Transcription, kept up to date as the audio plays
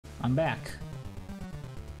I'm back.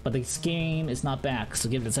 But this game is not back, so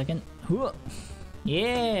give it a second.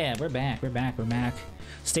 Yeah, we're back, we're back, we're back.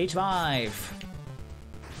 Stage 5!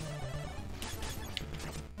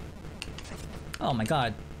 Oh my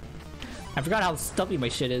god. I forgot how stuffy my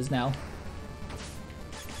shit is now.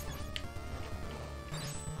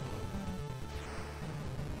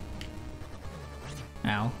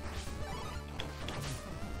 Ow.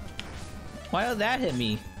 Why did that hit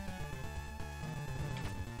me?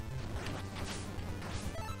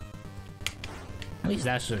 At least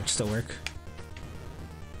that should still work.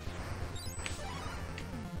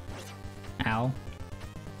 Ow.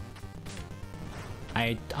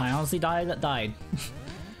 I honestly died.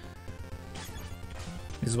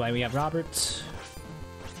 This is why we have Robert.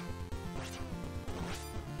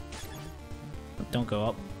 Don't go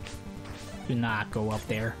up. Do not go up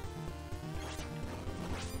there.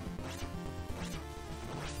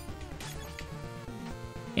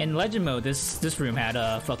 In Legend mode, this room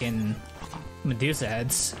had fucking Medusa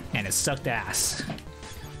heads, and it sucked ass.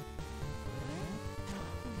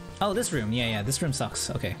 Oh, this room. Yeah, this room sucks.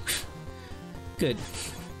 Okay. Good.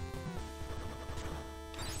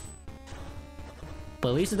 But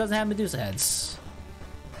at least it doesn't have Medusa heads.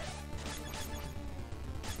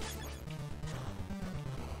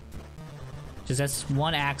 Just that's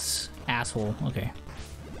one axe asshole. Okay.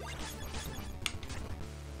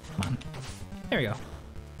 Come on. There we go.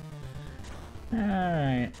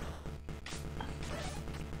 Alright.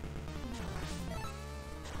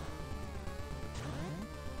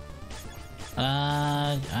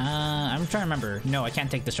 I'm trying to remember. No, I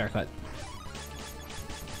can't take the shortcut.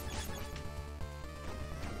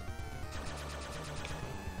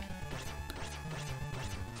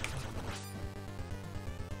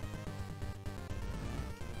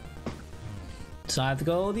 So I have to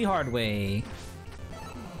go the hard way.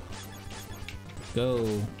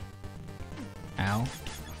 Go. Ow.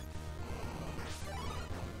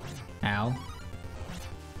 Ow.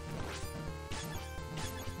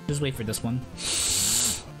 Just wait for this one.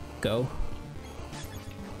 Go.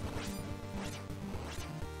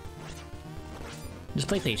 Just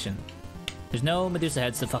play patient. There's no Medusa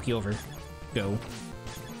heads to fuck you over. Go.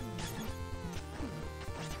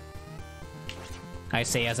 I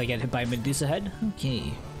say as I get hit by Medusa head.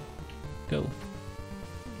 Okay. Go.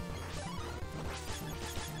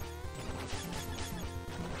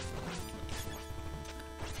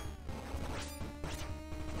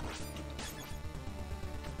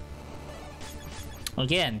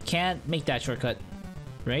 Again, can't make that shortcut,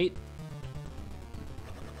 right?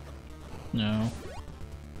 No.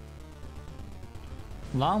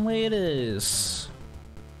 Long way it is.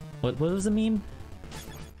 What was the meme?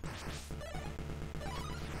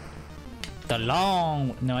 The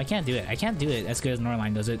long... No, I can't do it. I can't do it as good as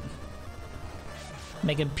Norline does it.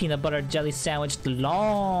 Make a peanut butter jelly sandwich the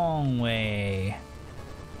long way.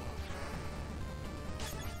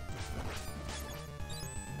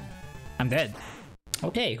 I'm dead.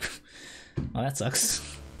 Okay. Well, that sucks.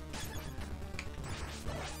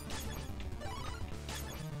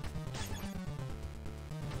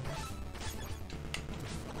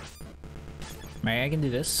 Right, I can do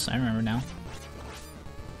this. I remember now.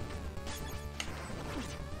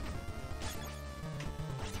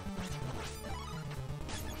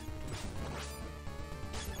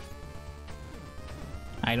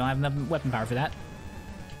 I don't have enough weapon power for that.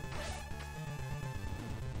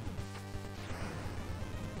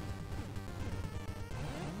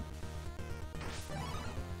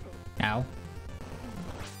 Ow.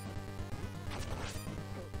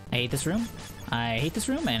 I hate this room. I hate this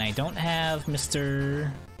room, and I don't have Mr.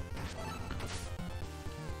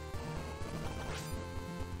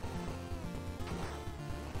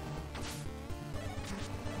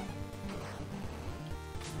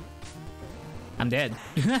 I'm dead.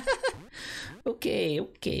 Okay.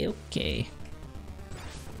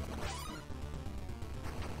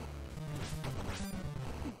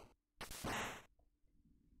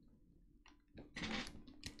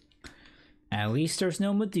 At least there's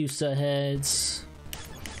no Medusa heads.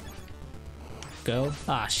 Go.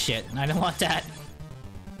 Ah, shit. I don't want that.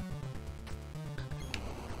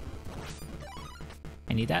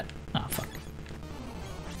 I need that. Ah, fuck.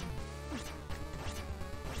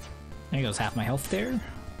 There goes half my health there.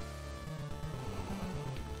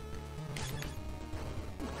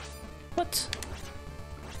 What?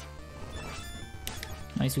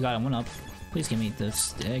 Nice, we got one up. Please give me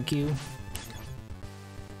this Q.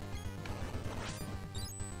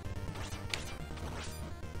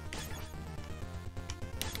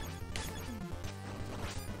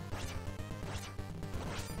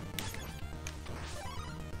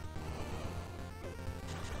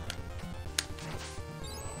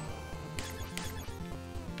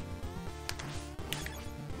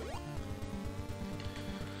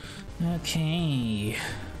 Okay.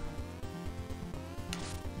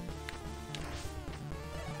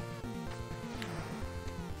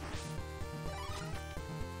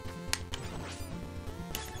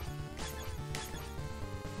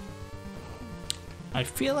 I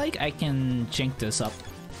feel like I can jink this up.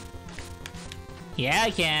 Yeah, I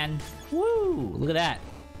can. Woo! Look at that.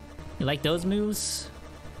 You like those moves?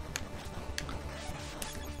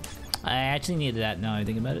 I actually needed that now I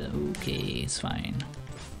think about it. Okay, it's fine.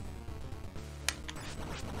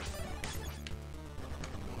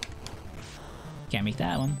 Can't make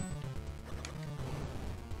that one.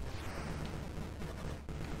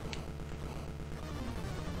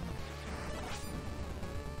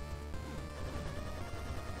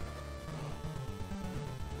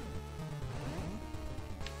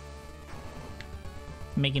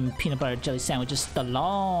 Making peanut butter jelly sandwiches the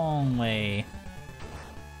long way.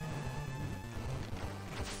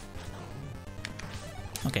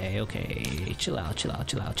 Okay, okay, chill out, chill out,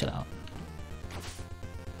 chill out, chill out.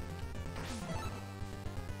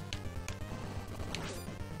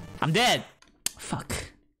 I'm dead! Fuck.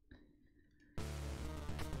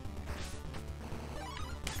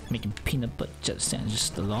 Making peanut butter jelly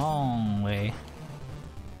sandwiches the long way.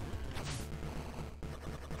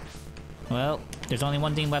 Well, there's only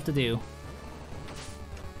one thing left to do.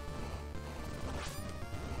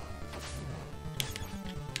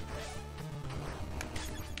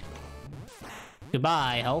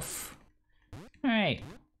 Goodbye, health. Alright.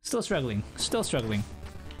 Still struggling. Still struggling.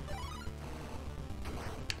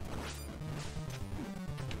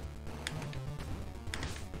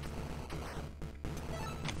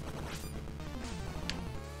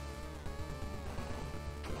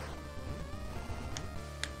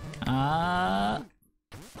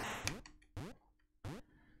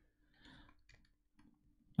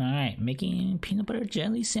 Alright, making peanut butter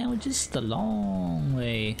jelly sandwiches the long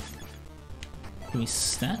way. Give me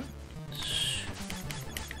that.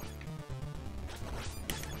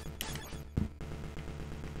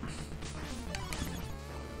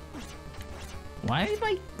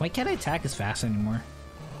 Why can't I attack as fast anymore?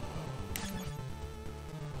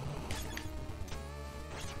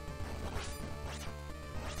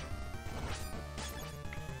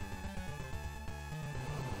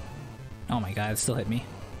 Oh my god, it still hit me.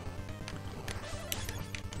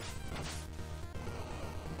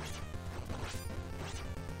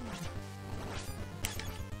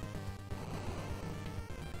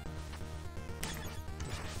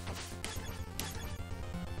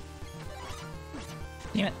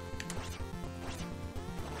 Damn it.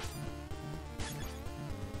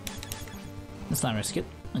 Let's not risk it.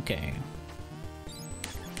 Okay.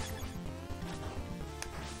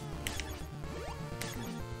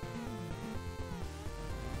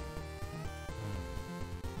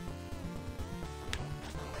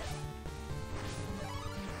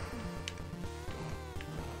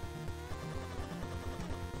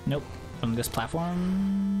 Nope. From this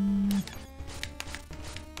platform.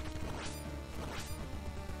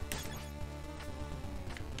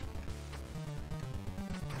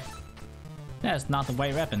 That's not the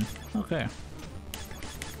right weapon. Okay.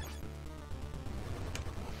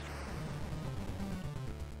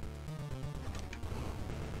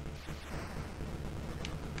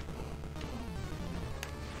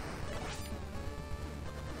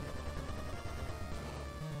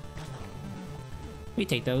 We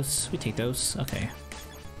take those. We take those. Okay.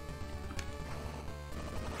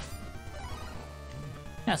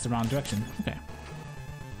 That's the wrong direction. Okay.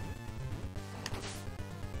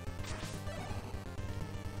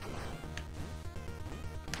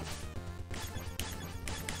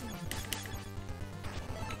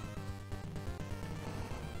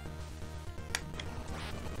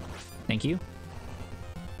 Thank you.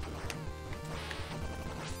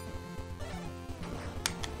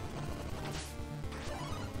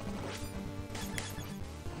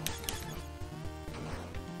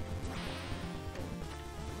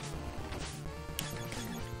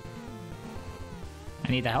 I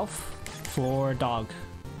need the health for dog.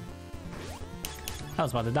 I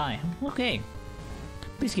was about to die. Okay.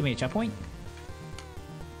 Please give me a checkpoint.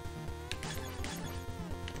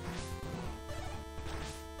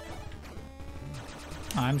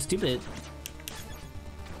 I'm stupid.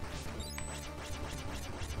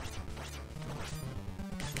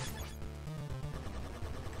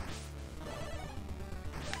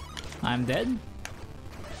 I'm dead.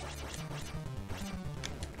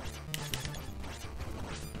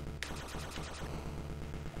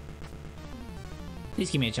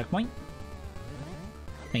 Please give me a checkpoint.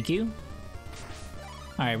 Thank you.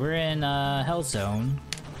 Alright, we're in Hell Zone.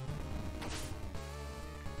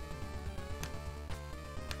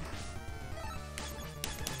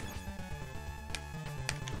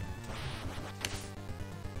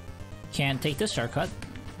 Can't take this shortcut.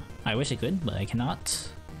 I wish I could, but I cannot.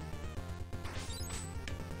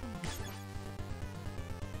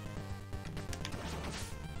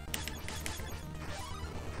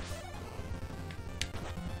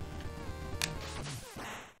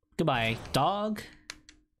 Goodbye, dog.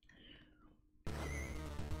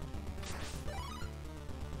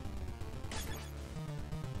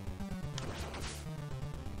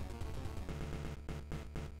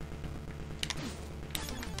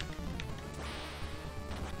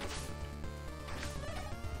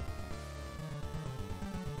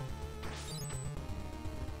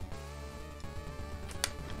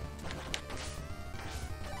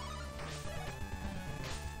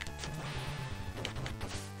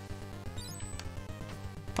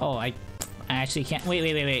 Oh, I actually can't.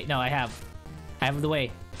 Wait. No, I have the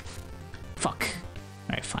way. Fuck.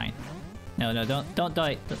 All right, fine. No, don't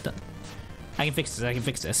die. Don't. I can fix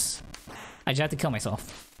this. I just have to kill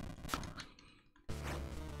myself.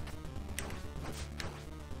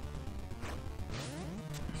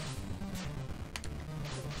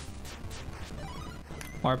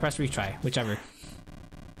 Or press retry, whichever.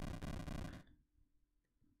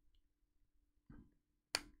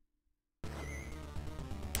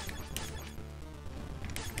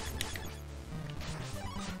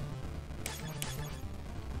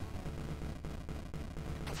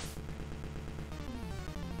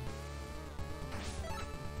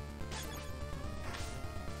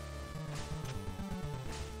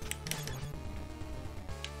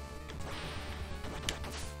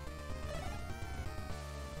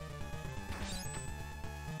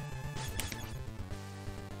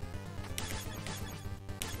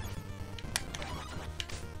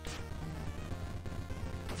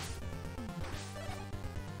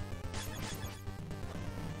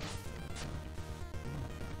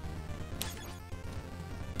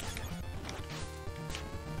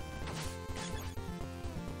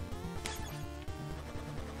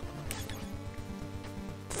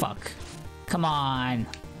 Fuck. Come on.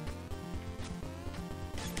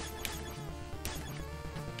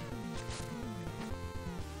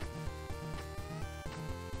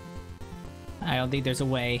 I don't think there's a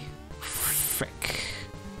way. Frick.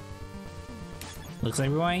 Looks like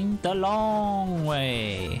we're going the long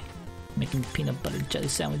way. Making peanut butter jelly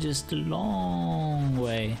sandwiches the long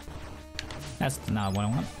way. That's not what I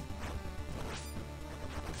want.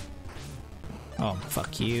 Oh,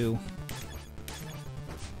 fuck you.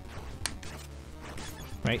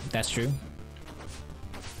 Right, that's true.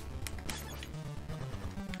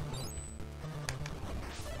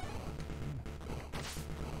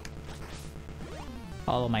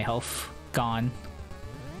 All of my health gone.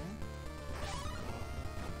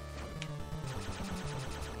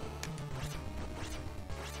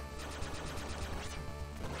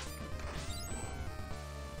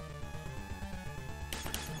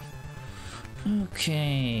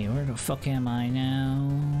 Okay, where the fuck am I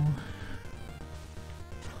now?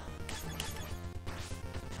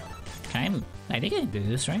 I think I can do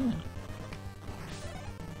this, right?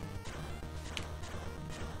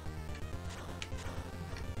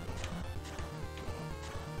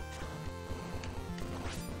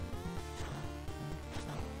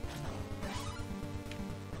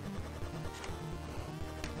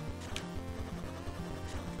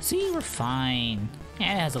 See, we're fine.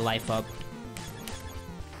 And it has a life up.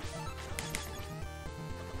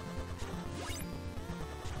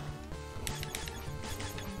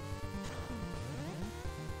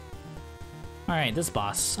 Alright, this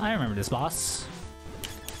boss. I remember this boss.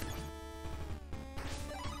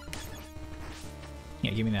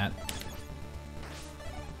 Yeah, give me that.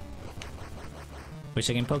 Wish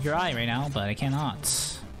I can poke your eye right now, but I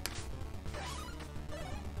cannot.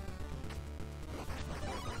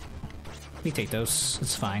 We take those,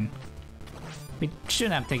 it's fine. We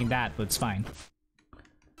shouldn't have taken that, but it's fine.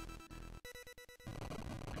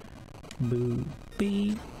 Boo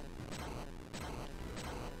beep.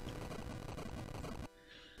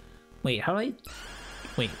 Wait,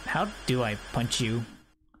 how do I punch you?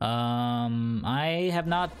 I have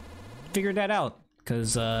not figured that out,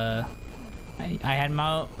 because, I had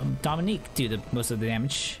Dominique do most of the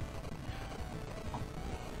damage.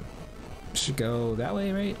 Should go that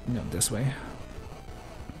way, right? No, this way.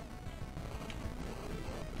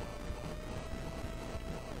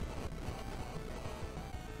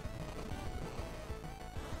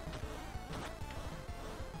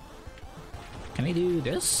 Can I do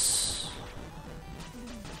this?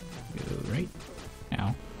 Go right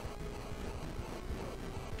now.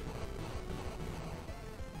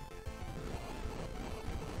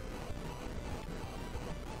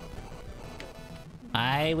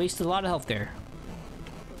 I wasted a lot of health there.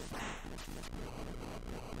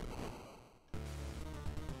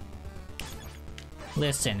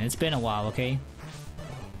 Listen, it's been a while, okay?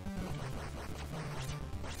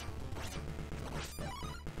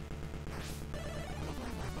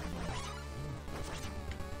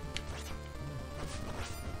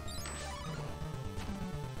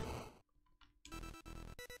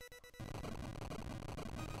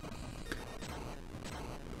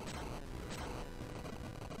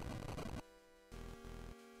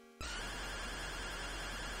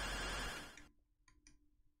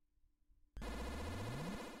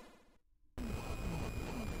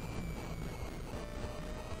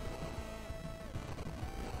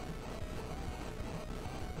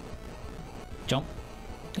 Jump.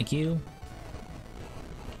 Thank you.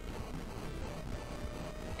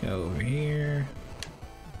 Go over here.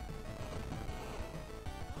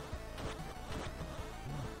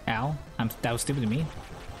 Ow. That was stupid of me.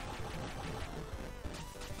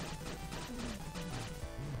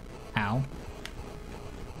 Ow.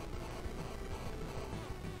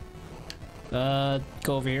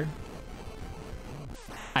 Go over here.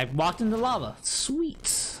 I walked in the lava.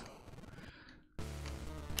 Sweet.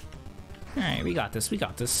 Alright, we got this, we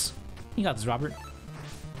got this. You got this, Robert.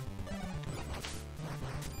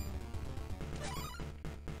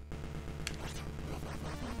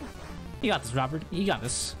 You got this, Robert. You got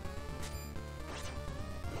this.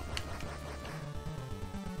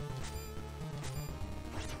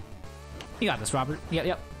 You got this, Robert. Yep,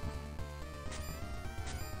 yep.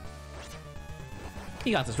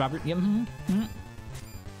 You got this, Robert. Yep,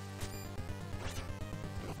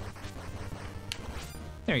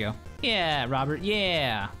 There we go. Yeah, Robert,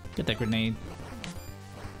 yeah! Get that grenade.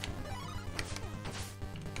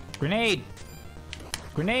 Grenade!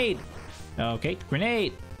 Grenade! Okay,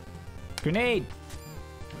 grenade! Grenade!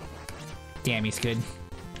 Damn, he's good.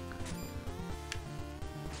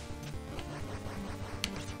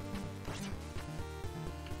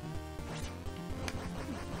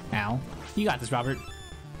 Ow. You got this, Robert.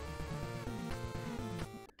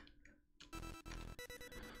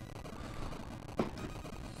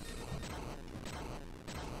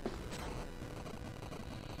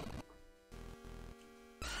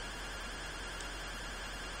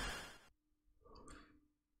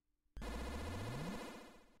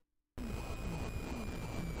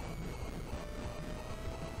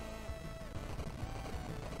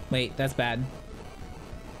 Wait, that's bad.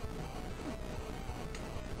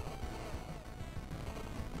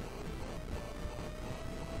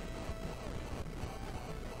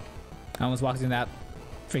 I almost walked in that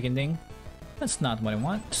freaking thing. That's not what I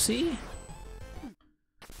want to see.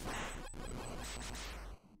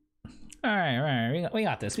 Alright, alright, we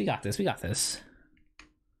got this, we got this, we got this.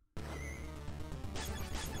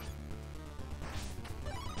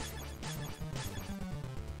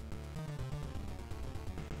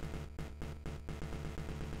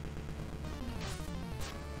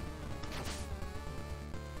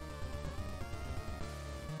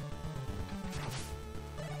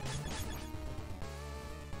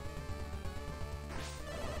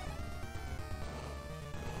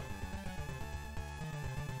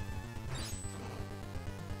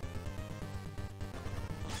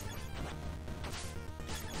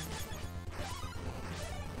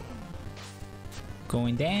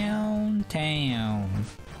 Going downtown.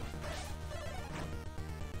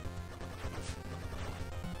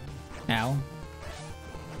 Ow.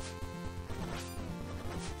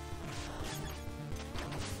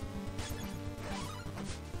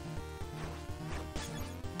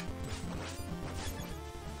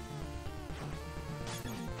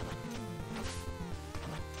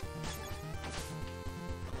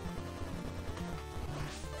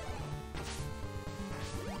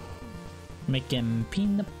 Making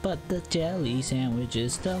peanut butter jelly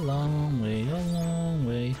sandwiches the long way, a long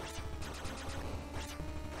way.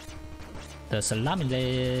 The salami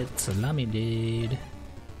lid, salami lid.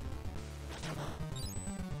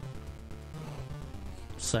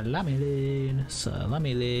 Salami lid,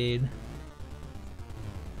 salami lid.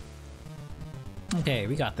 Okay,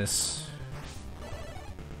 we got this.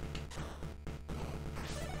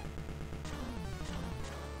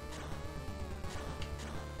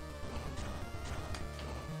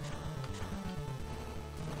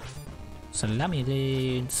 Salami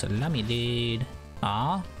lid, salami lid.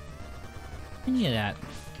 Aw. I need that.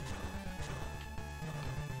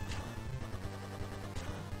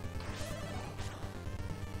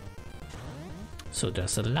 So the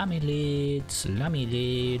salami lid.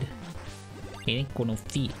 It ain't gonna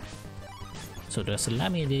fit. So the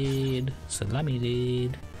salami lid.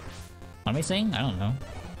 What am I saying? I don't know.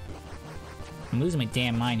 I'm losing my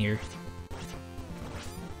damn mind here.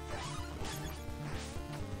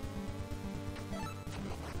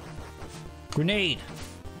 Grenade!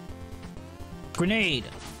 Grenade!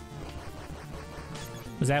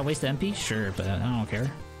 Was that a waste of MP? Sure, but I don't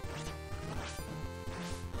care.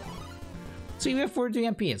 So even if we're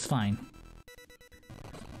doing MP, it's fine.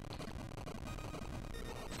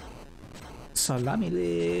 Salami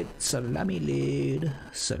lid, salami lid,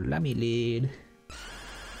 salami lid.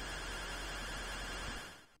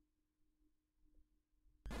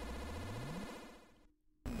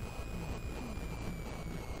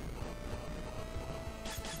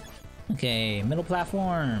 Okay, middle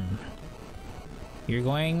platform. You're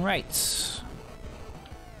going right.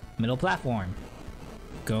 Middle platform.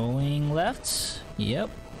 Going left.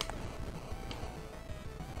 Yep.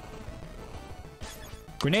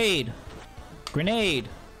 Grenade! Grenade!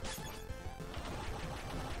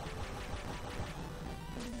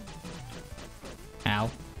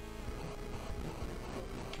 Ow.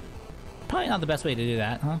 Probably not the best way to do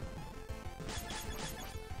that, huh?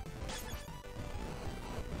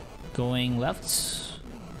 Going left.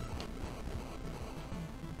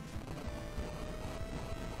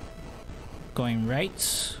 Going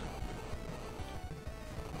right.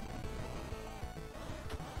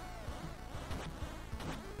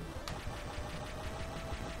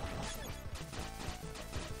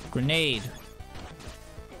 Grenade.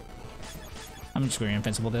 I'm just going to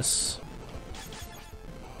invincible this.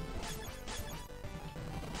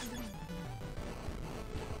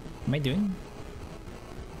 What am I doing?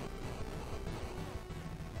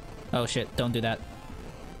 Oh shit, don't do that.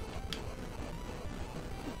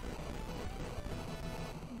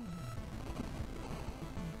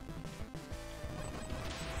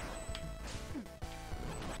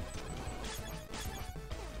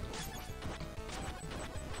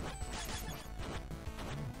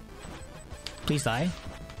 Please die.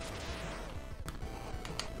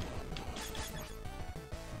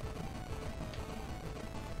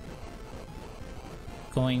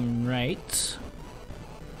 Going right.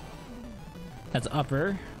 That's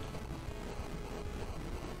upper.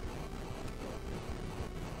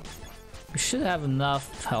 We should have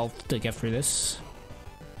enough health to get through this.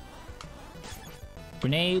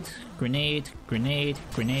 Grenade, grenade, grenade,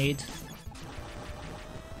 grenade.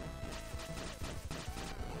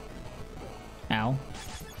 Ow.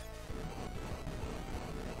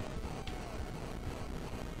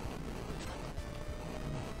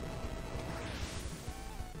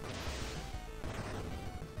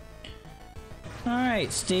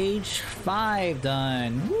 Alright, stage 5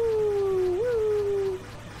 done. Woo, woo.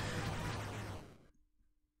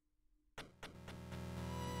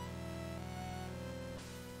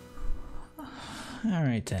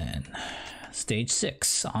 Alright then. Stage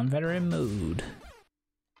 6 on veteran mode.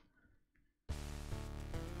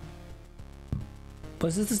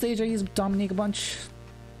 Was this the stage I used Dominique a bunch?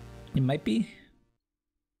 It might be.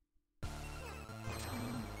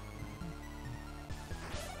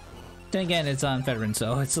 Then again, it's on veteran,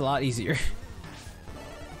 so it's a lot easier.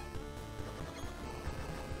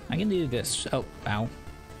 I can do this. Oh, ow.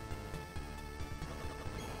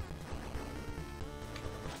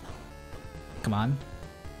 Come on.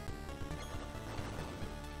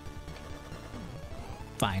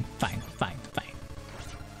 Fine, fine, fine, fine.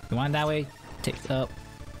 You want it that way? Take up.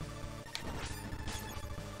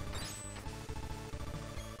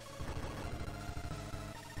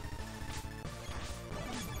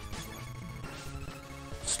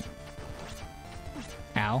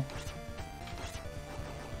 Ow.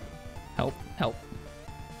 Help, help.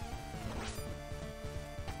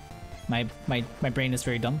 My brain is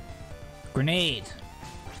very dumb. Grenade.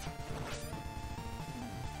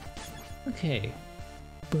 Okay.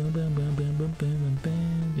 Boom, boom, boom, boom, boom, boom,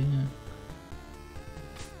 boom, boom.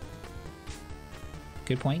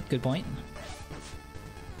 Good point, good point.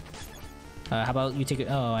 How about you take it?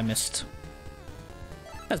 Oh, I missed.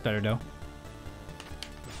 That's better though.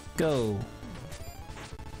 Go.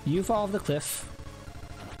 You fall off the cliff.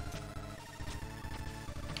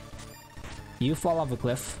 You fall off the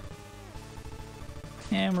cliff.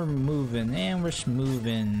 And we're moving, and we're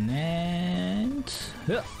moving, and...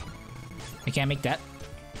 I can't make that.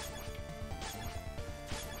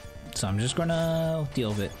 So I'm just gonna deal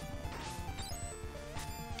with it.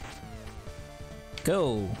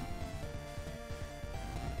 Go!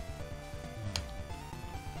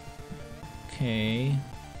 Okay.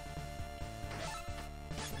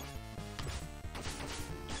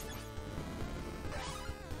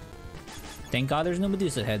 Thank God there's no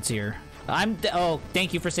Medusa heads here. Oh,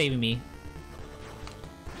 thank you for saving me.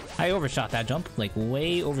 I overshot that jump, like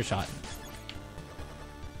way overshot.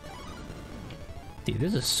 Dude,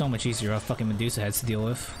 this is so much easier off fucking Medusa heads to deal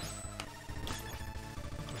with.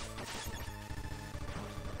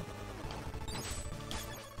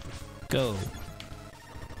 Go.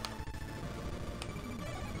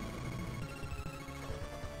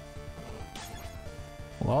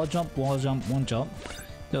 Wall jump, one jump.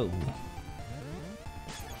 Go.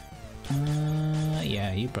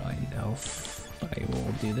 Yeah, you probably need health, but I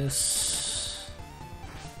will do this.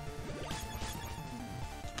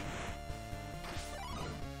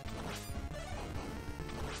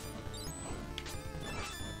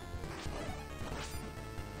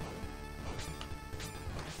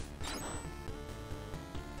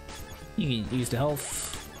 You can use the health.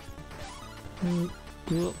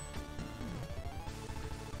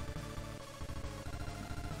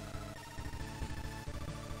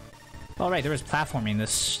 Oh right, there was platforming in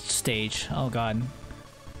this stage. Oh god.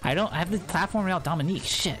 I have the platform without Dominique.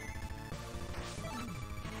 Shit.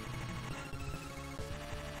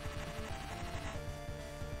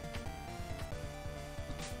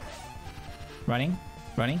 Running.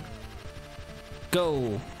 Running.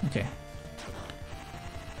 Go! Okay.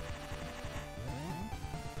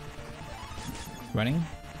 Running.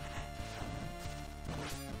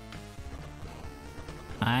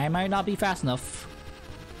 I might not be fast enough.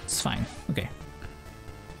 It's fine. Okay.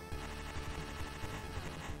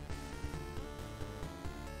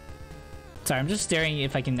 Sorry, I'm just staring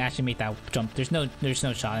if I can actually make that jump. There's no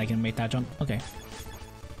shot I can make that jump. Okay.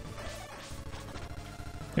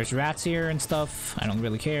 There's rats here and stuff. I don't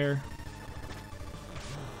really care.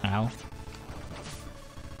 Ow.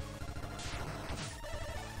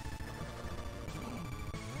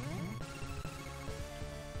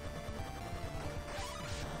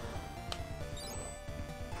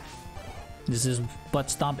 This is butt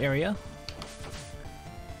stomp area.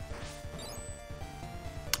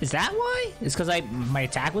 Is that why? It's because my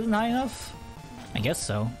attack wasn't high enough? I guess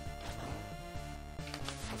so.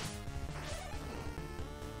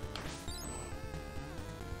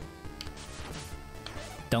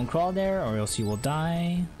 Don't crawl there or else you will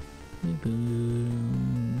die.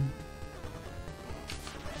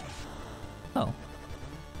 Oh.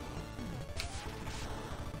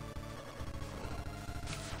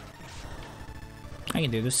 I can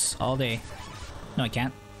do this all day. No, I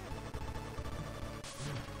can't.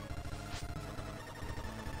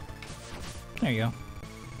 There you go.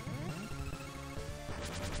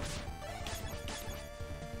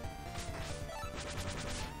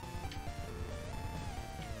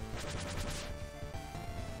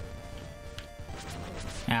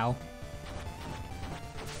 Ow.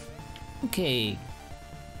 Okay.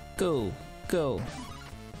 Go. Go.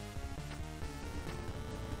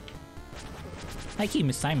 I keep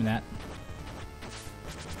mistiming that.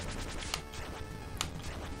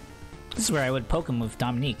 This is where I would poke him with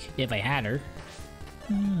Dominique, if I had her.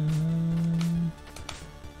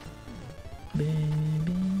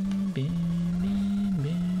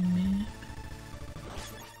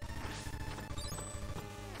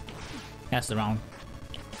 That's the wrong.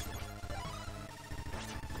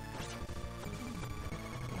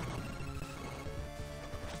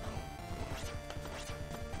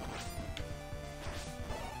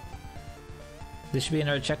 This should be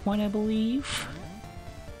another checkpoint, I believe.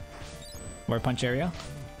 Or punch area.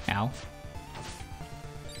 Ow.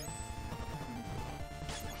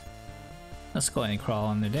 Let's go ahead and crawl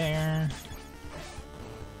under there.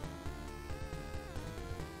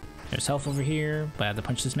 There's health over here, but I have to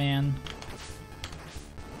punch this man.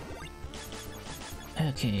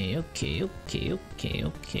 Okay, okay, okay, okay,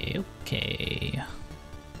 okay, okay.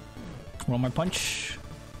 One more punch.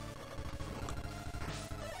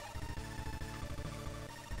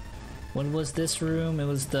 What was this room? It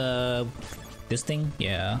was this thing?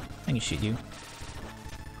 Yeah, I can shoot you.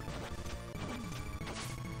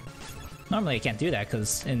 Normally I can't do that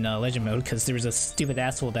because in legend mode, because there was a stupid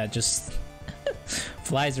asshole that just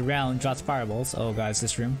flies around, drops fireballs. Oh god, it's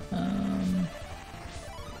this room.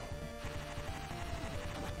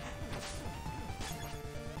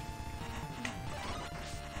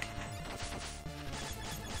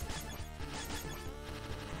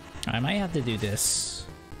 I might have to do this.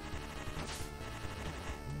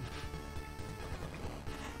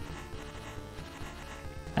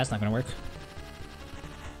 That's not gonna work.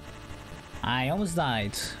 I almost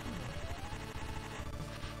died.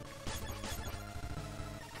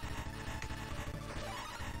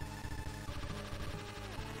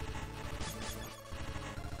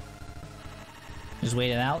 Just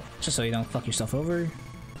wait it out, just so you don't fuck yourself over.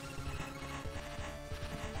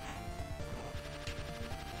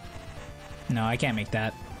 No, I can't make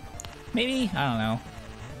that. Maybe? I don't know.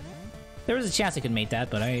 There was a chance I could make that,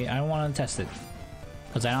 but I don't want to test it.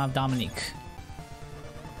 Because I don't have Dominique.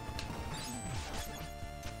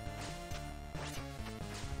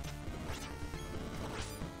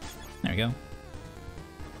 There we go.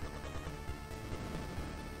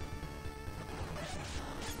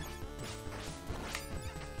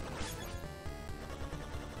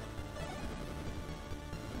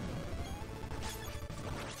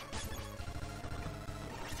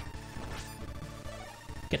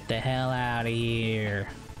 Get the hell out of here.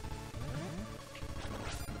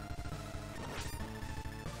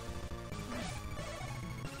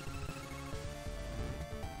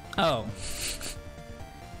 Oh.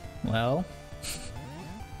 Well.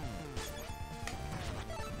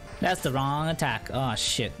 That's the wrong attack. Oh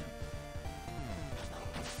shit.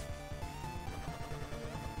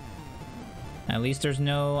 At least there's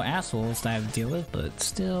no assholes that I have to deal with, but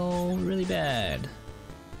still really bad.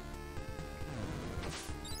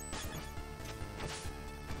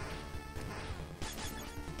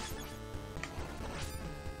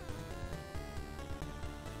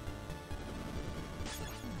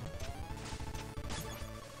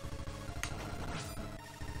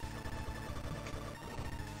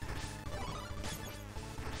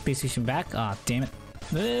 PlayStation back? Aw, oh, damn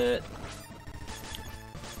it.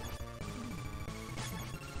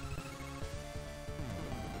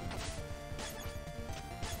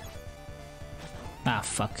 Ah,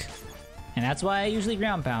 fuck. And that's why I usually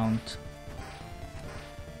ground pound.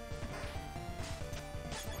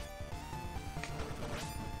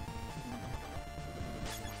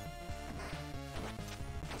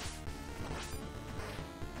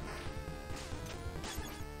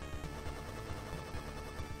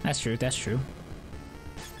 That's true, that's true.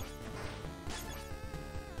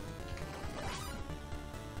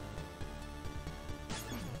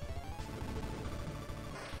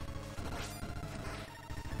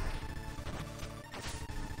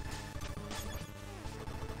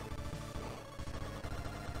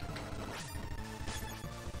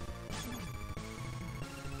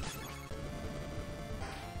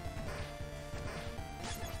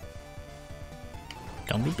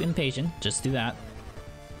 Don't be impatient, just do that.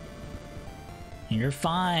 You're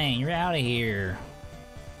fine, you're out of here.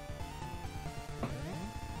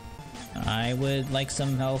 I would like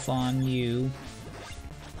some health on you.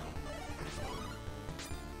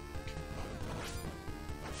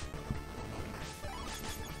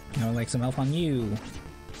 I would like some health on you.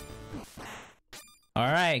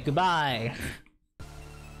 Alright, goodbye.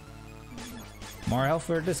 More health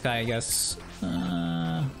for this guy, I guess.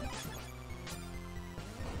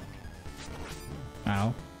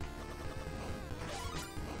 Ow.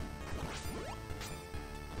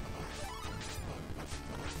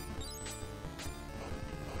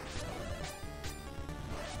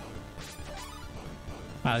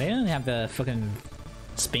 Wow, they don't have the fucking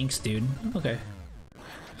Sphinx, dude. Okay.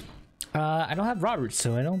 I don't have Robert,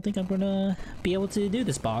 so I don't think I'm gonna be able to do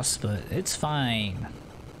this boss, but it's fine.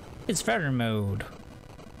 It's feather mode.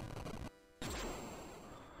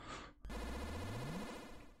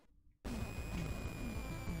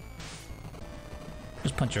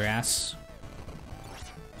 Just punch your ass.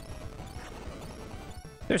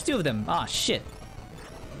 There's two of them. Ah, shit.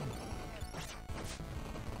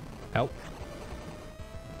 Help.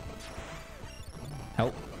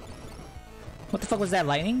 Help. What the fuck was that,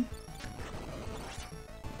 lightning?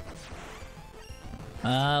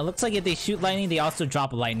 Looks like if they shoot lightning, they also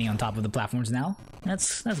drop lightning on top of the platforms now.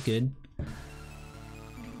 That's good.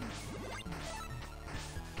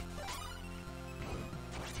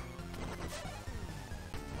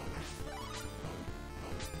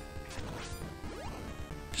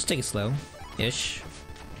 Just take it slow-ish.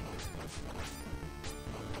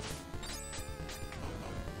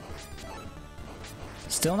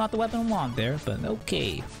 Still not the weapon I want there, but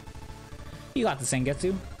okay. You got the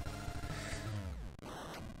Sengetsu.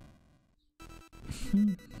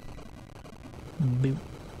 Boo,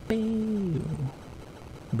 boo,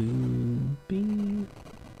 boo, boo.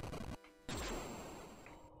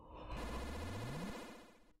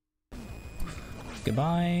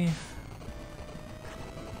 Goodbye.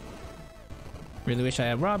 Really wish I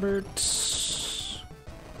had Robert.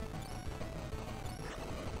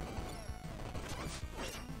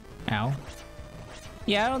 Ow.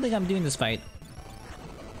 Yeah, I don't think I'm doing this fight.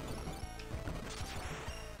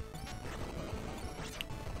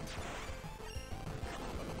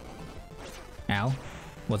 Ow.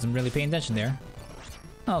 Wasn't really paying attention there.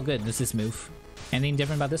 Oh good, this move. Anything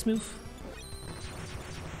different about this move?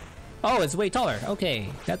 Oh, it's way taller. Okay,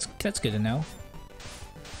 that's good to know.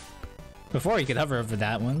 Before you could hover over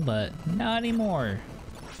that one, but not anymore.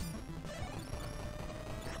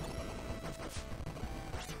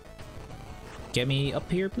 Get me up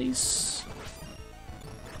here, please.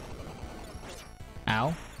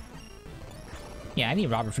 Ow. Yeah, I need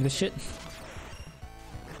Robert for this shit.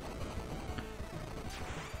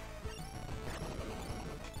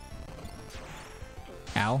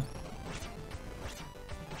 Ow.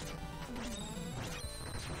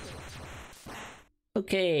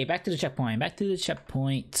 Okay, back to the checkpoint. Back to the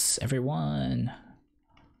checkpoints, everyone.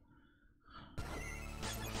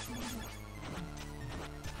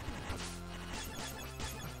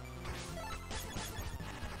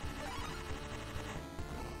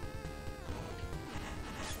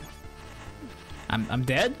 I'm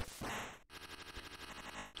dead?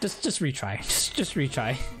 Just retry. Just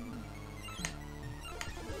retry.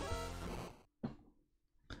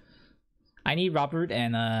 I need Robert,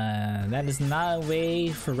 and that is not a way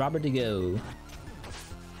for Robert to go.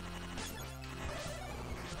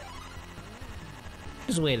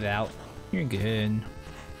 Just wait it out. You're good.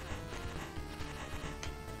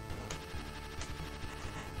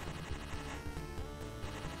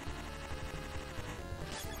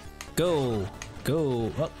 Go!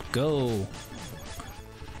 Go! Up! Go!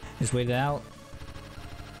 Just wait it out.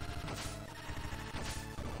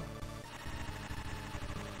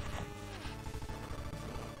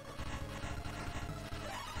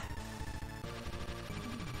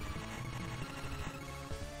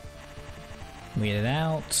 Wait it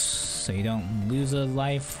out so you don't lose a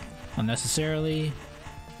life unnecessarily.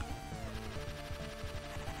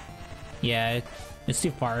 Yeah, it's too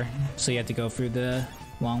far, so you have to go through the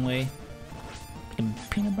long way. And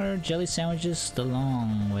peanut butter jelly sandwiches the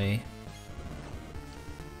long way.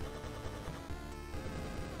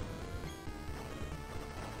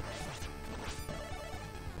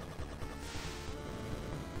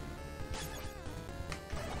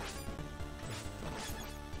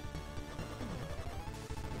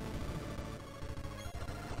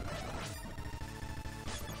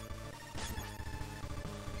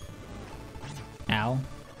 Ow.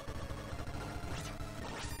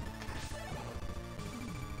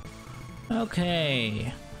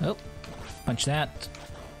 Okay. Oh, punch that.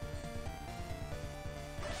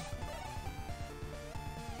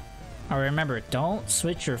 Alright, remember, don't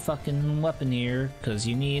switch your fucking weapon here, because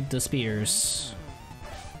you need the spears.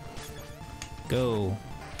 Go.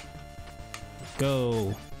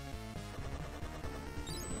 Go.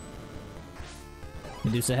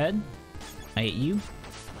 Medusa head. I hate you.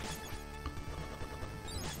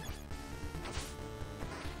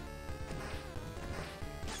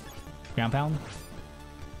 Ground pound?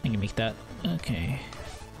 I can make that. Okay.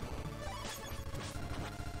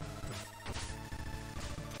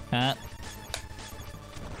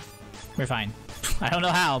 We're fine. I don't know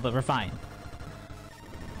how, but we're fine.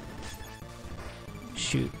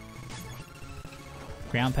 Shoot.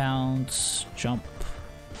 Ground pounds. Jump.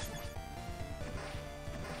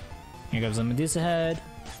 Here goes the Medusa head.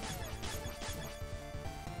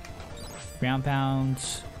 Ground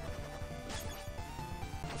pounds.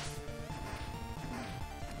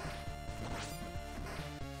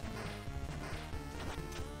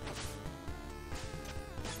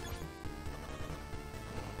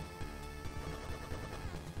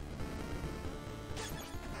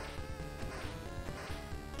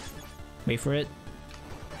 Wait for it.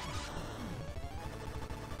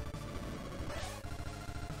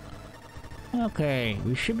 Okay,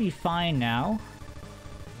 we should be fine now.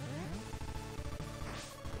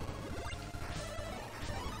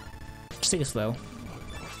 Just take it slow.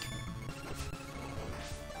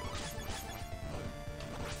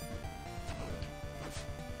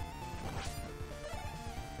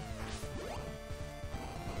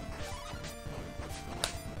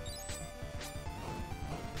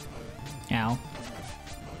 Ow.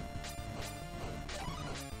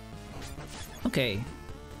 Okay.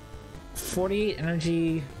 48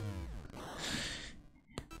 energy.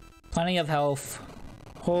 Plenty of health.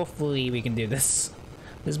 Hopefully we can do this.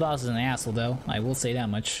 This boss is an asshole though, I will say that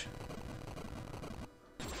much.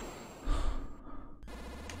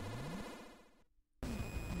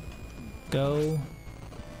 Go.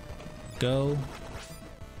 Go.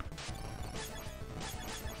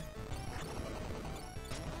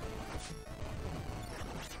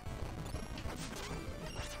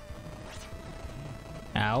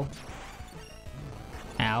 Ow.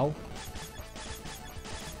 Ow.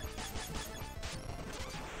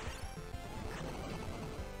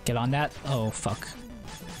 Get on that? Oh, fuck.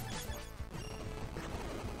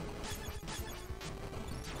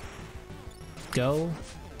 Go.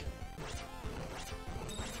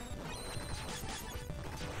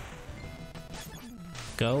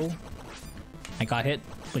 Go. I got hit,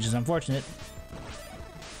 which is unfortunate.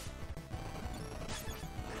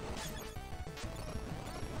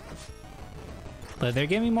 But if they're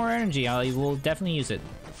giving me more energy, I will definitely use it.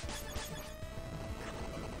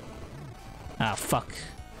 Ah, fuck.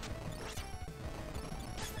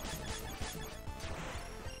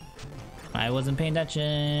 I wasn't paying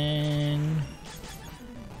attention.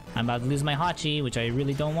 I'm about to lose my Hachi, which I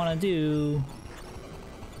really don't want to do.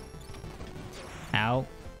 Ow.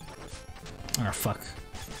 Oh, fuck.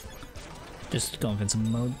 Just go invincible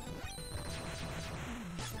mode.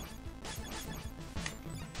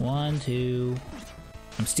 1, 2...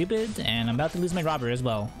 I'm stupid, and I'm about to lose my robber as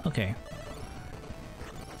well. Okay.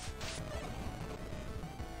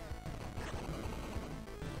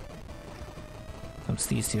 Comes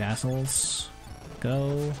these two assholes.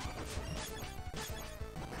 Go.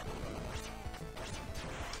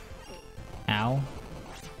 Ow.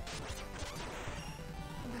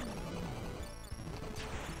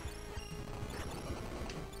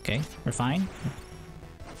 Okay, we're fine.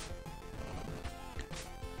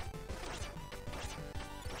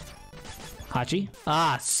 Hachi?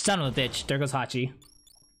 Ah, son of a bitch. There goes Hachi.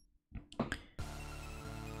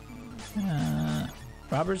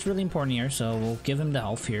 Robert's really important here, so we'll give him the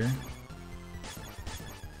health here.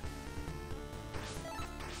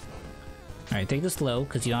 Alright, take this low,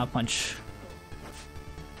 because you don't have punch.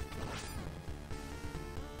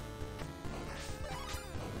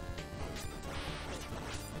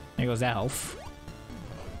 There goes that health.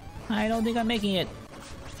 I don't think I'm making it.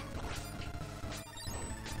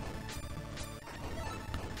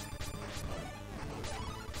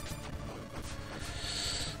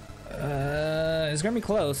 It's gonna be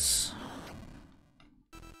close.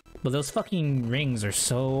 But those fucking rings are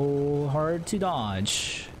so hard to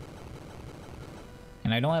dodge.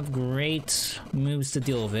 And I don't have great moves to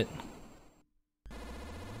deal with it.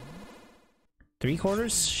 3/4?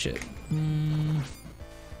 Shit.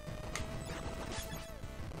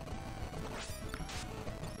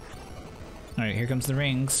 Alright, here comes the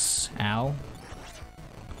rings. Ow.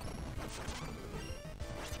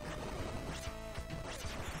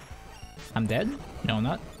 I'm dead? No, I'm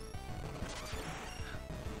not.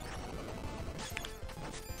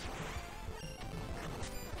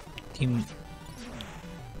 Team.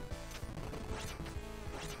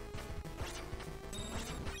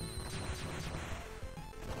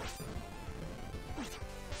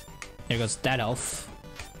 There goes that elf.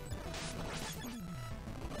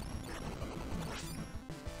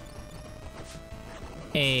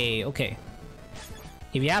 Hey, okay.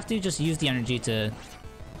 If you have to, just use the energy to...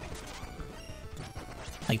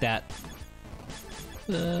 like that.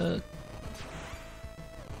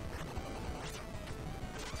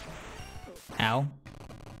 Ow.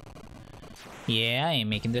 Yeah, I ain't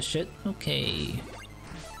making this shit. Okay.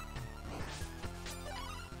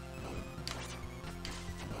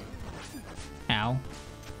 Ow.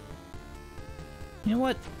 You know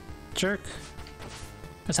what? Jerk.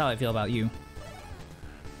 That's how I feel about you.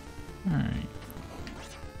 Alright.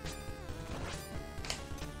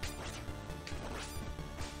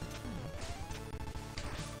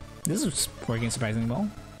 This is working surprisingly well.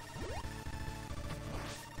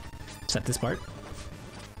 Except this part.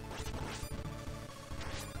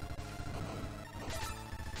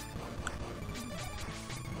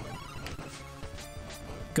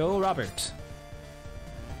 Go, Robert.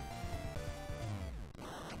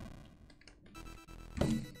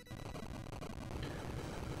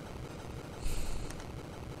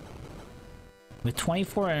 With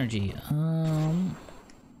 24 energy,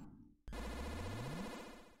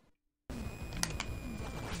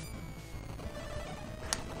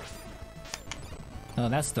 oh,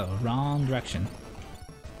 that's the wrong direction.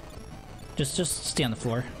 Just stay on the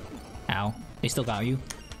floor. Ow. They still got you.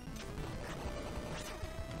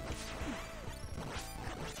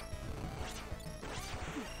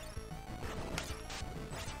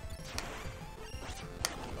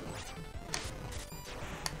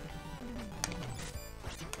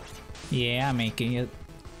 Yeah, I'm making it.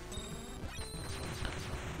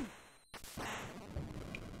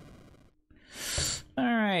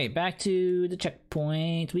 Alright, back to the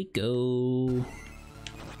checkpoint we go.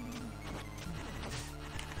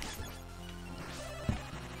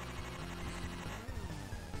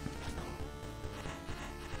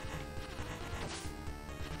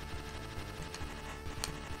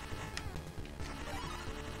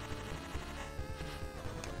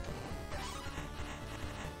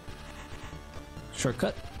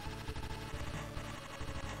 Shortcut.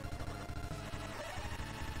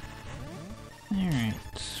 Alright.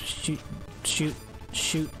 Shoot, shoot,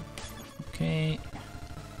 shoot. Okay.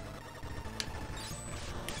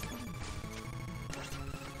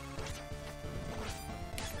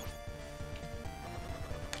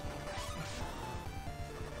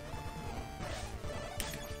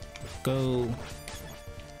 Go.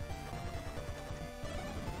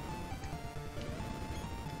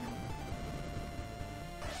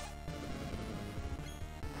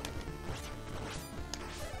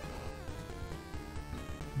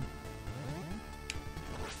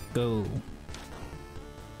 Go.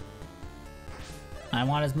 I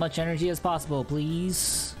want as much energy as possible,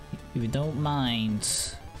 please. If you don't mind.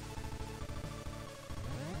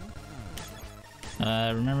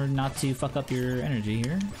 Remember not to fuck up your energy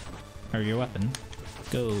here. Or your weapon.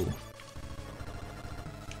 Go.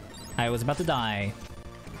 I was about to die.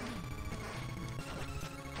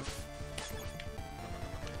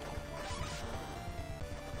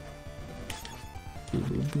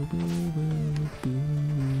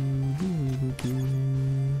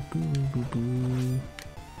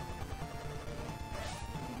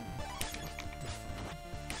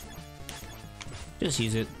 Just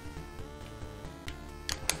use it.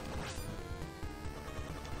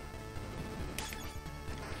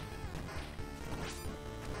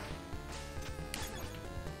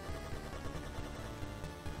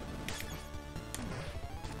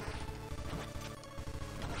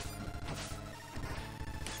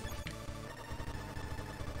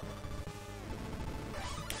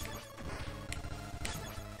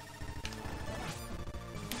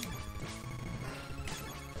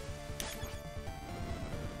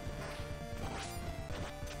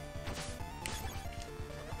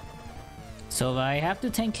 So if I have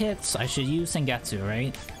to tank hits, I should use Sengetsu,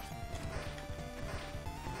 right?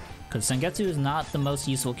 Because Sengetsu is not the most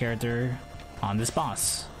useful character on this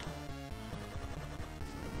boss.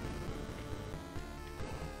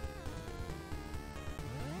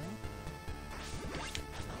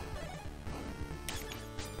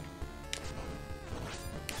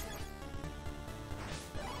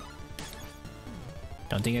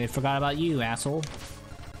 Don't think I forgot about you, asshole.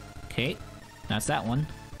 Okay, that's that one.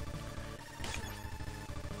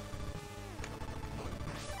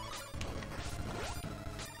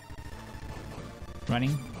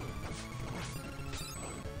 Running.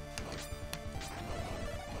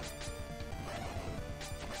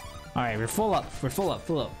 Alright, we're full up. We're full up,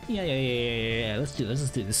 full up. Yeah. Let's do this.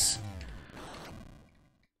 Let's do this.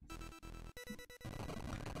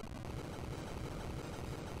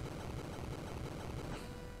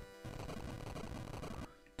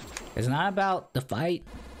 It's not about the fight,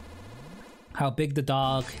 how big the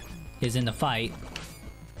dog is in the fight.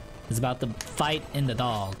 It's about the fight in the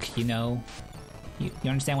dog, you know? You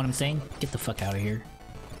understand what I'm saying? Get the fuck out of here.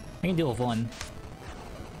 I can deal with one.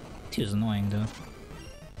 Two is annoying though.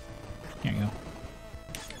 There you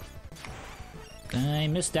go. I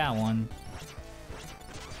missed that one.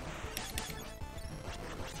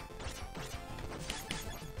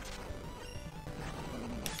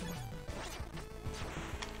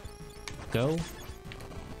 Go.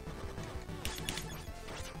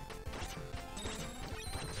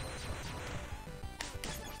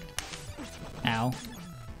 Ow.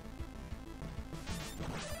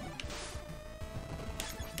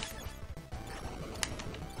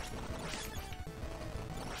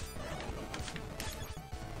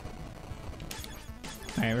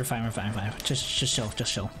 Alright, we're fine. Just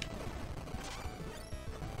chill.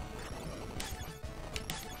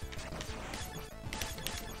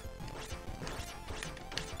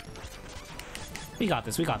 We got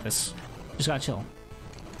this. Just gotta chill.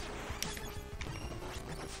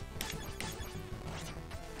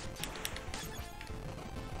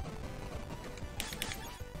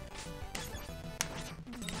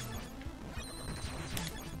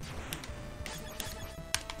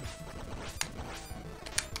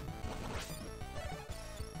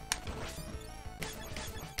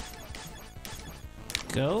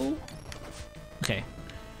 Go. Okay.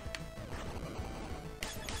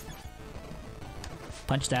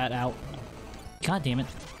 Punch that out. God damn it.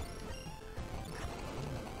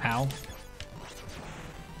 Ow.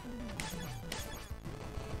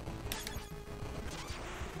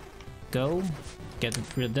 Go. Get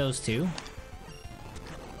rid of those two.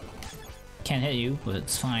 Can't hit you, but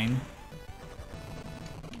it's fine.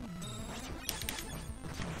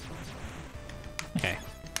 Okay.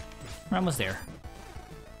 We're almost there.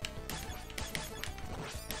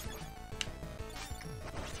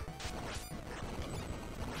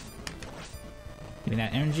 Give me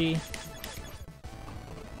that energy.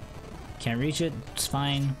 Can't reach it, it's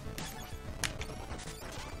fine.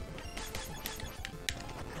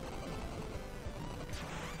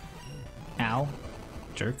 Ow.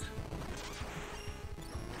 Jerk.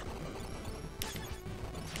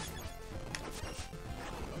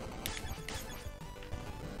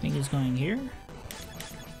 I think it's going here.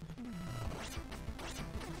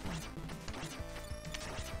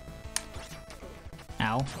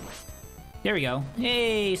 Ow. There we go.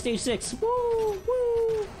 Hey, stage 6. Woo!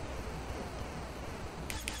 Woo!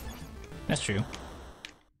 That's true.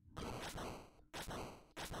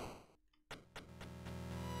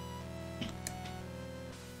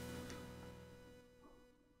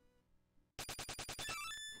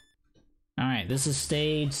 Alright, this is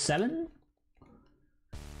stage 7?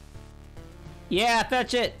 Yeah,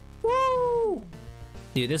 fetch it! Woo!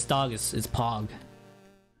 Dude, this dog is Pog.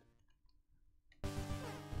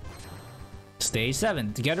 Stage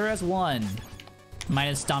 7, together as one.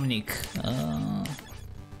 Minus Dominique.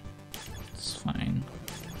 It's fine.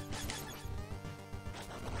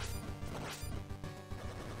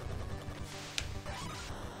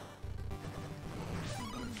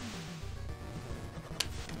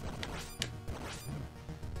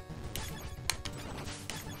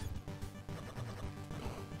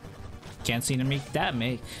 Can't seem to make that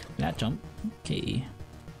jump. Okay.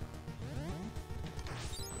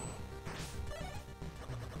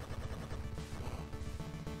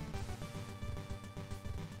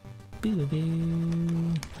 Boo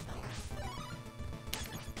boo.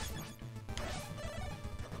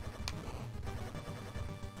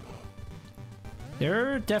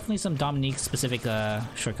 There are definitely some Dominique specific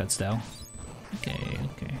shortcuts though. Okay,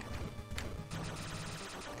 okay.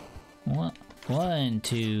 1,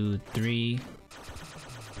 2, 3.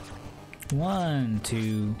 1,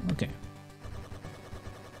 2. Okay.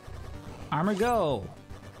 Armor go.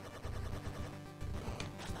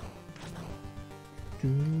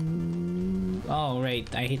 Oh right,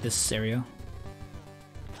 I hate this area.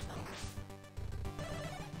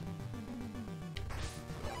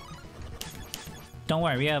 Don't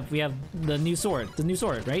worry, we have the new sword,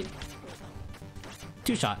 right?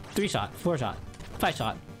 2 shot, 3 shot, 4 shot, 5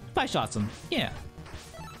 shot, 5 shots him. Yeah.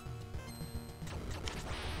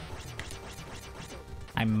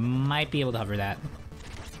 I might be able to hover that,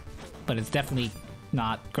 but it's definitely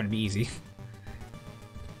not going to be easy.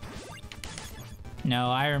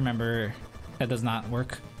 No, I remember that does not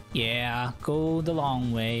work. Yeah, go the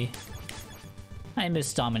long way. I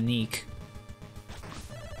miss Dominique.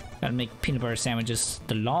 Gotta make peanut butter sandwiches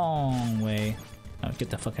the long way. Oh,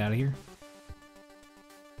 get the fuck out of here.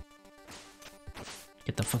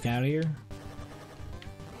 Get the fuck out of here.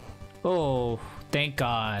 Oh, thank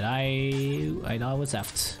God. I thought it was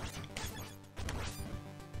effed.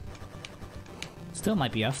 Still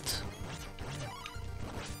might be effed.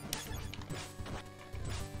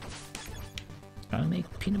 Gotta make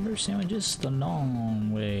peanut butter sandwiches the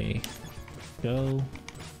long way. Go,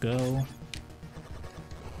 go.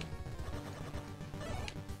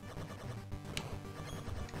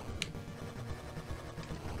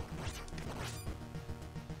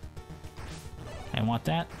 I want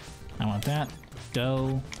that. I want that.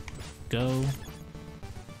 Go. Go.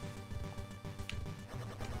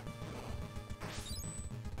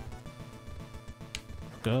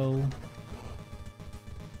 Go.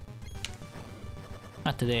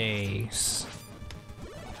 Not today.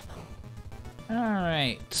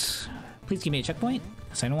 Alright. Please give me a checkpoint,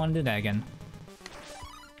 because I don't want to do that again.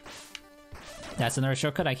 That's another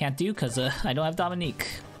shortcut I can't do because I don't have Dominique.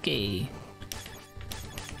 Okay.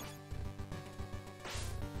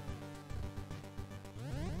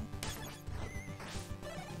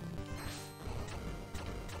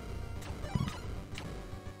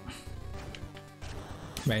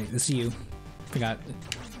 Right, this is you. Forgot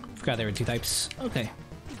there were 2 types. Okay.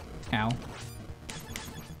 Ow.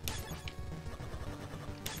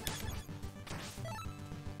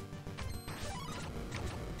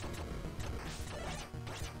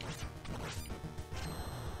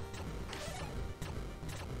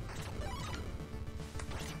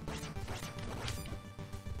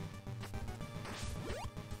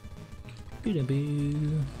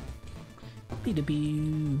 Boo-da-boo.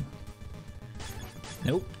 Boo-da-boo.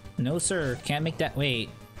 Nope. No, sir. Can't make that. Wait.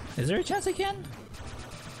 Is there a chance I can?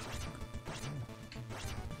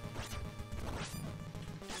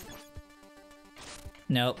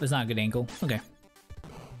 Nope. It's not a good angle. Okay.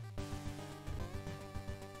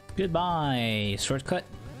 Goodbye. Shortcut.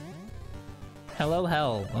 Hello,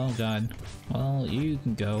 hell. Oh, God. Well, you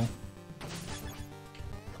can go.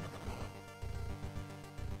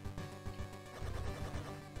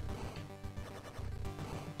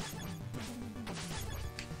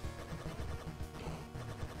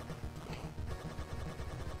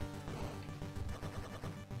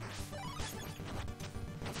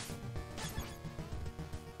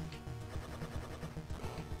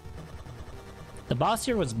 The boss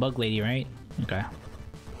here was Bug Lady, right? Okay.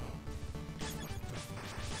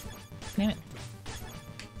 Damn it.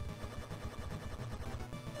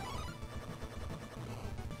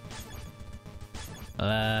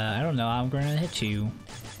 I don't know how I'm gonna hit you.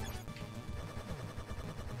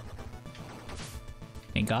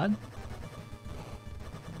 Thank God.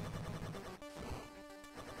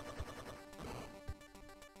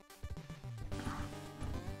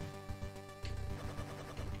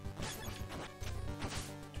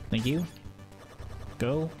 Thank you.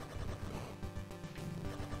 Go.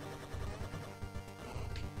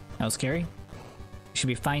 That was scary. Should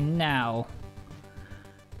be fine now.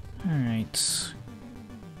 Alright.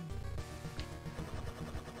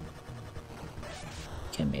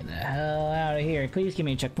 Get me the hell out of here. Please give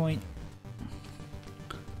me a checkpoint.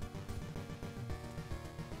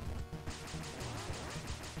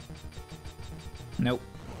 Nope.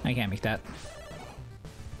 I can't make that.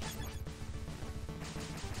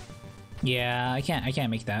 Yeah, I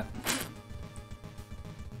can't make that.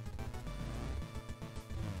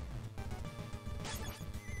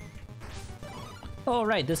 Oh,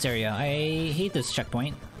 right, this area. I hate this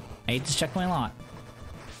checkpoint. I hate this checkpoint a lot.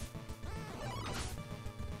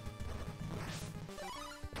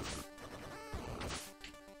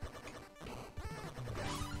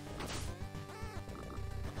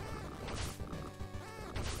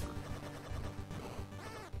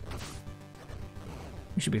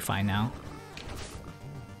 We should be fine now.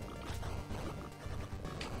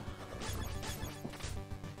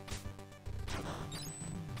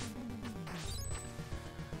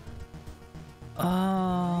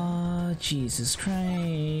 Jesus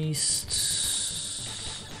Christ.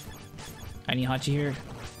 Any Hachi here?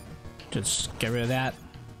 Just get rid of that.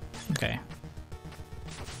 Okay.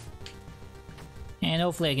 And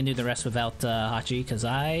hopefully I can do the rest without Hachi, because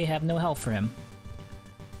I have no health for him.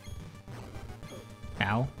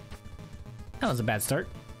 Ow. That was a bad start.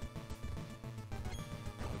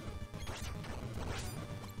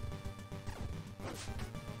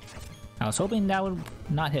 I was hoping that would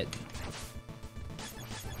not hit.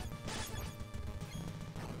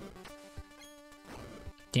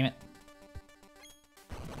 Damn it.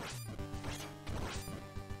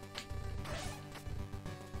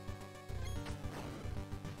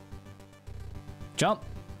 Jump!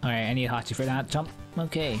 Alright, I need Hachi for that. Jump.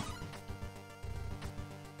 Okay.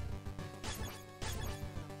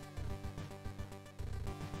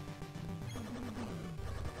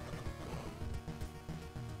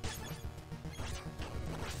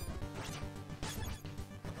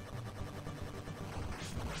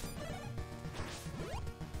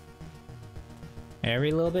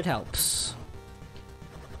 Every little bit helps.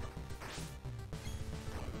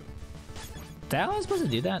 That was supposed to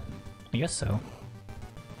do that? I guess so.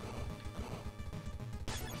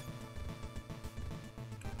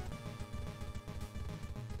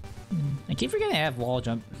 I keep forgetting I have wall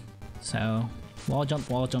jump. So, wall jump,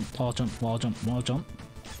 wall jump, wall jump, wall jump, wall jump.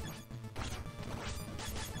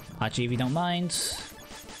 Hachi, if you don't mind.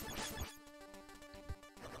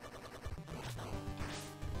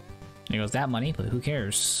 There goes that money, but who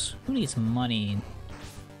cares? Who needs money?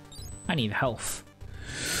 I need health.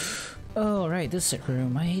 Oh, right, this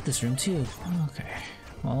room. I hate this room too. Okay.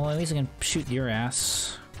 Well, at least I can shoot your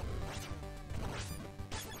ass.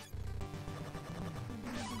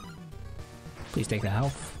 Please take the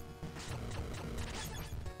health.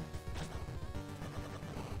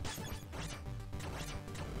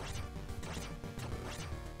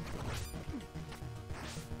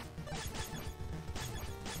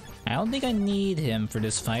 I don't think I need him for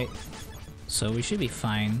this fight, so we should be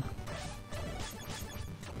fine.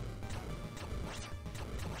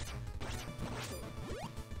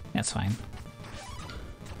 That's fine.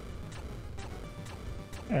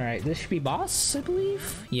 Alright, this should be boss, I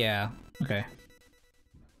believe? Yeah, okay.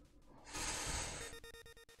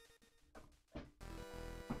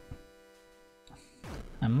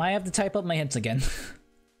 I might have to type up my hints again.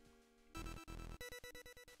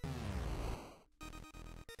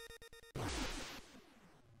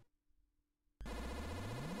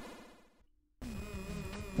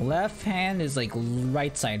 Left hand is like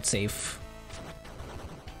right side safe.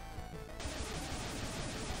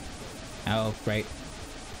 Oh, right.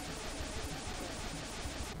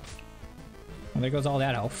 Well, there goes all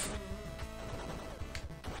that health.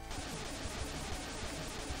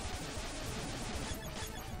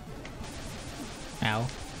 Ow.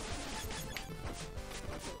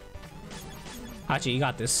 Hachi, you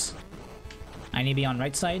got this. I need to be on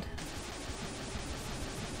right side.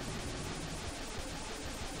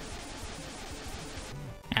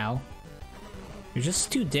 Ow. You're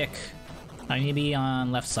just too dick. I need to be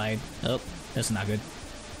on left side. Oh, that's not good.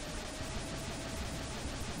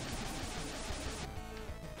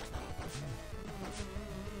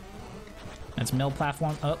 That's middle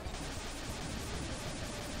platform. Oh.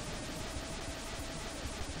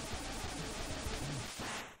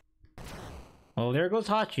 Oh, there goes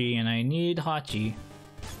Hachi, and I need Hachi.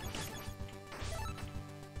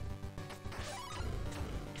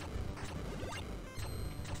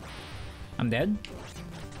 I'm dead?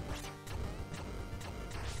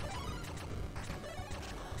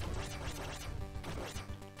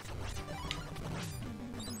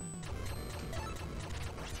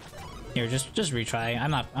 Here, just retry. I'm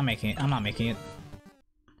not making it.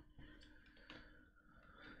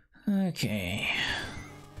 Okay.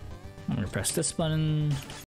 I'm gonna press this button.